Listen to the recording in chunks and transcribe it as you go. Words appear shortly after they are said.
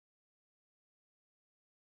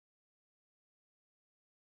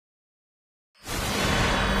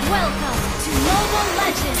Mobile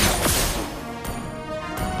Legends!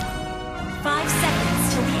 5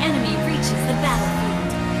 seconds till the enemy reaches the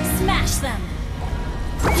battlefield. Smash them!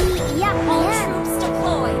 All troops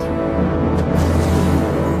deployed!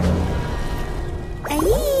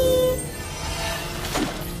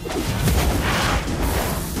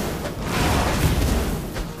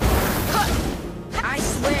 I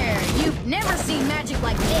swear, you've never seen magic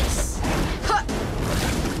like this!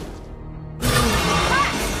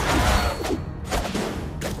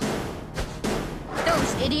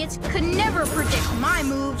 Those idiots could never predict my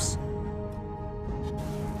moves!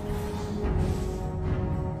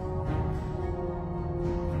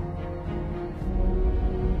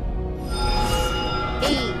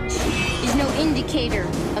 Age is no indicator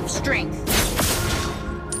of strength.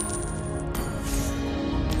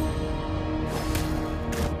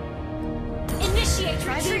 Initiate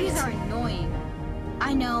retreat! Crybabies are annoying.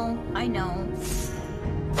 I know, I know.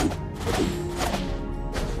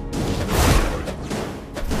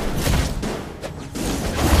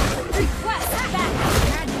 Request backup!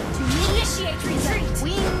 Magic to me Initiate retreat!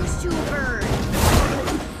 wings to a bird.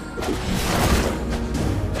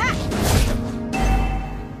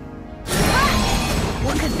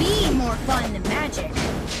 What could be more fun than magic?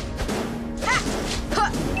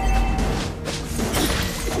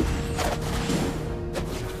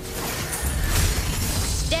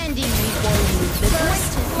 Standing before you, the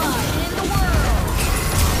First blood in the world!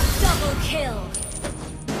 Double kill!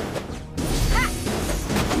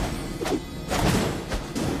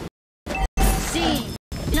 seeing,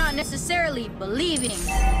 not necessarily believing.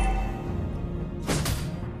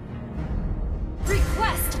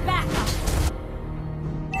 Request backup!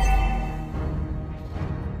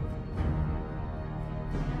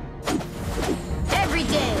 Every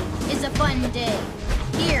day is a fun day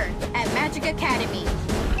here at Magic Academy.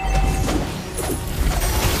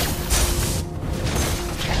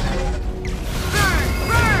 Burn,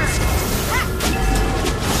 burn!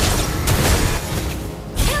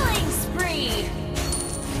 Killing spree!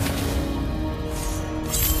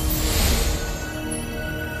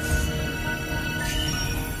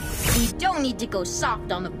 We don't need to go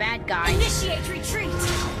soft on the bad guys. Initiate retreat!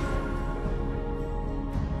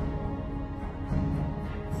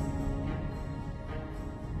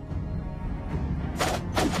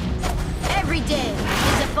 Every day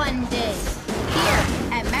is a fun day here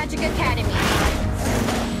at Magic Academy.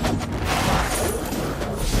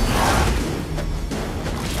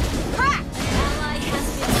 Ally has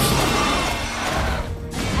been slain.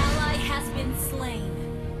 An ally has been slain.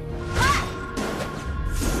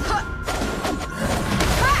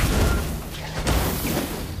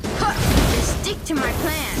 Stick to my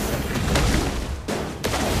plan.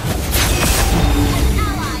 An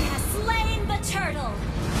ally has slain the turtle.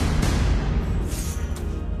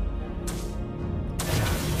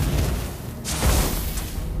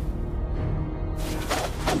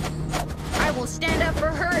 I will stand up for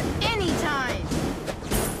her anytime.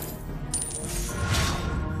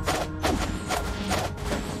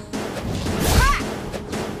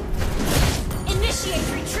 Initiate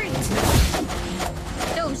retreat.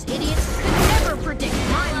 Those idiots could never predict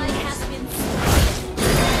my Ally moves. has been slain.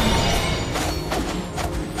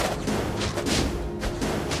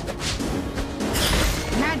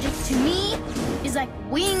 Magic to me is like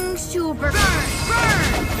wings to a bird. Burn,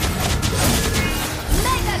 burn!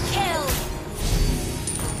 Mega kill.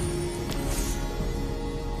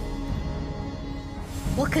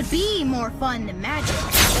 What could be more fun than magic?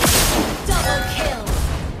 Double kill.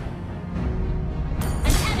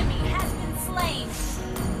 An enemy has been slain.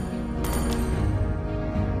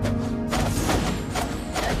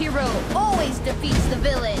 The hero always defeats the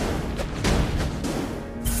villain.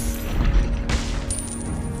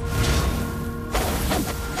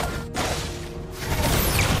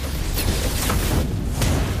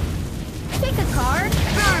 Take a card.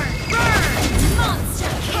 Burn, burn!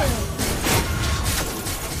 Monster kill.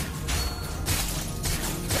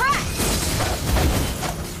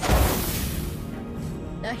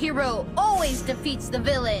 The hero always defeats the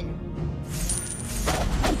villain.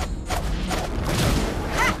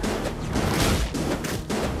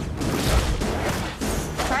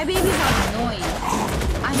 Crybabies are annoying.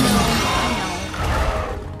 I know, I know.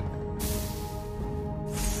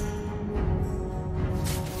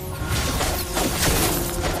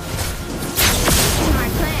 To my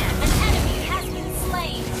plan. An enemy has been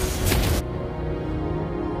slain.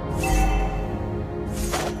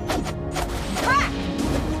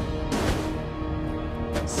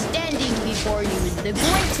 Stand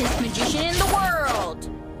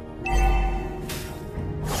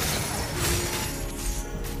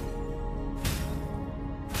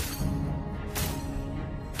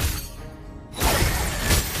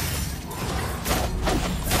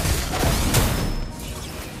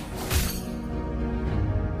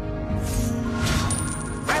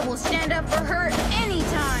will stand up for her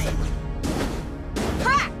anytime.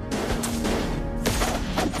 Ha!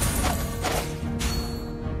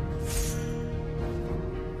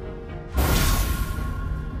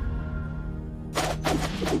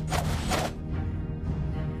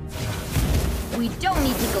 We don't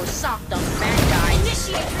need to go soft on the bad guys.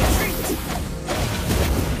 Initiate retreat!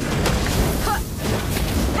 Ha!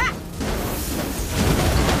 Ha!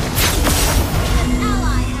 An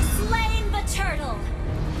ally has slain the turtle!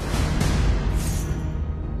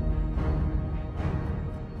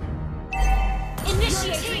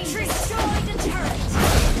 Initiate retreat! Destroy the turret!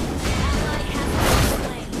 Ally has been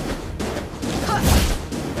slain. Ha!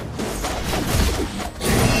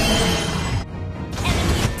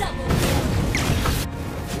 Enemy double kill!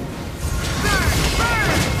 Burn!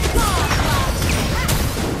 Burn! Godlike!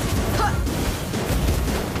 Ha!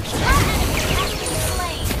 Enemy has been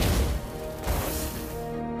slain!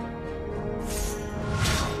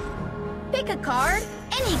 Pick a card,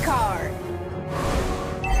 any card.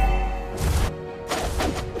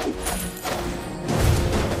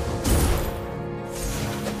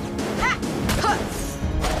 Ha! Ha!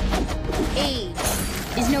 Age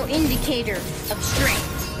is no indicator of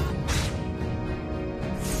strength.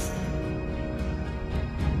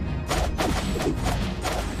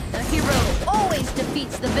 The hero always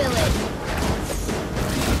defeats the villain.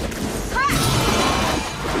 Ha!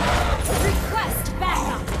 Request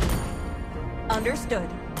backup! Understood.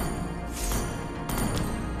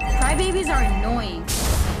 Crybabies are annoying.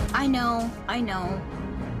 I know, I know.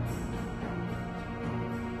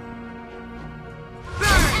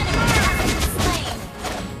 Enemy has been slain!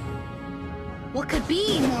 What could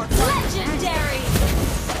be more fun? Legendary!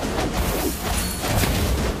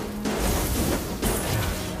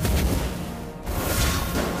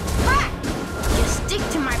 Ha! Just stick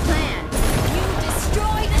to my plan. You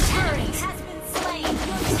destroyed the turret! Has been slain!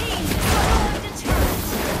 Your team destroyed the turret!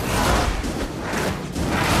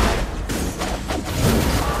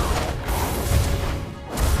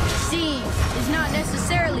 Seeing is not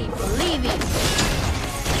necessarily believing.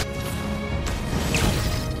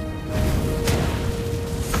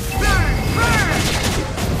 Burn! Burn!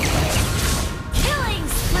 Killing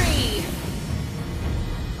spree!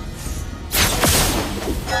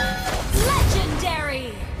 Legendary!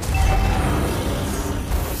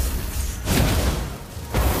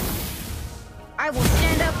 I will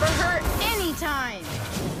stand up for her anytime.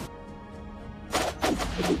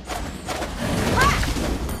 Ha!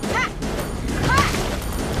 Ha! Ha!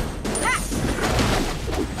 Ha!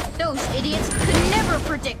 Those idiots could never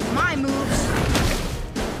predict my moves.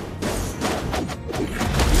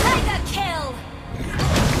 Mega kill!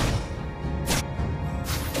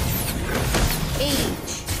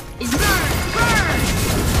 Age is burn! Burn!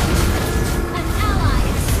 An ally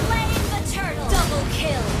has slain the turtle! Double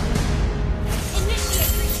kill!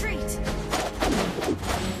 Initiate retreat!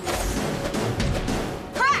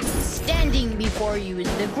 Ha! Standing before you is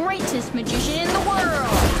the greatest magician in the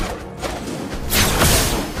world.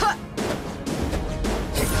 Ha!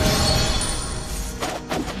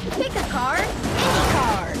 Pick a card, any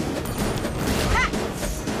card. Ha!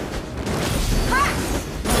 Ha!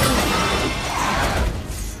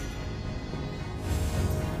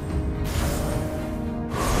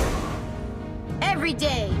 Every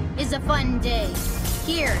day is a fun day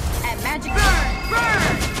here at Magic. Burn!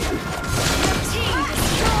 Burn! Your team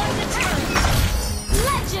destroyed the turret!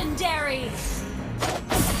 Legendary!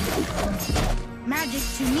 Magic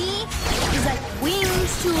to me is like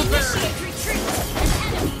wings to a bird. Initiate retreat! An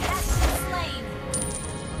enemy has been slain!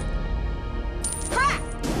 Ha!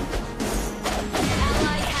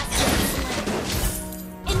 Ally has been slain!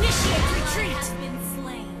 Initiate retreat! Has been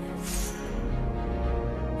slain!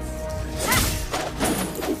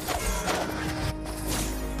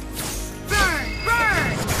 Burn!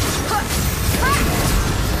 Burn! Ha! Ha!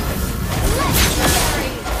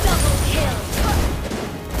 Legendary! Double kill!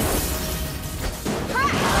 Ha!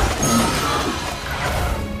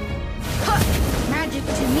 Ha! Magic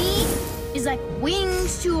to me is like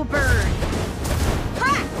wings to a bird.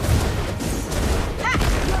 Ha! Ha!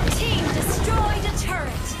 Your team destroyed a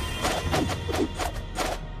turret!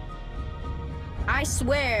 I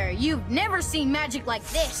swear, you've never seen magic like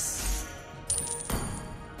this.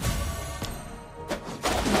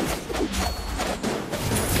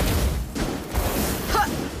 Ha!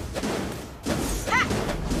 Ha!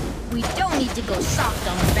 We don't need to go soft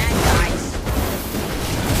on the bad guys.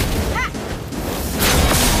 Ha!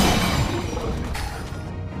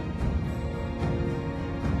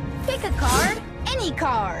 Pick a card, any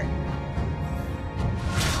card.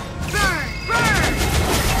 Burn! Burn!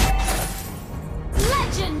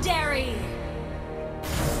 Legendary!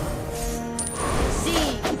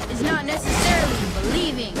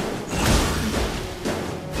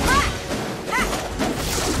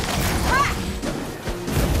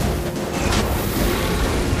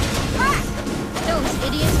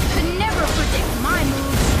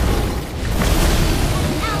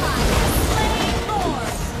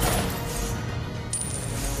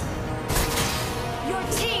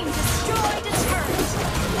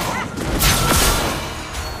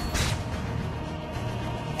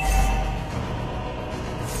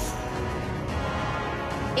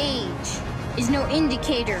 is no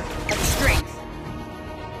indicator of strength.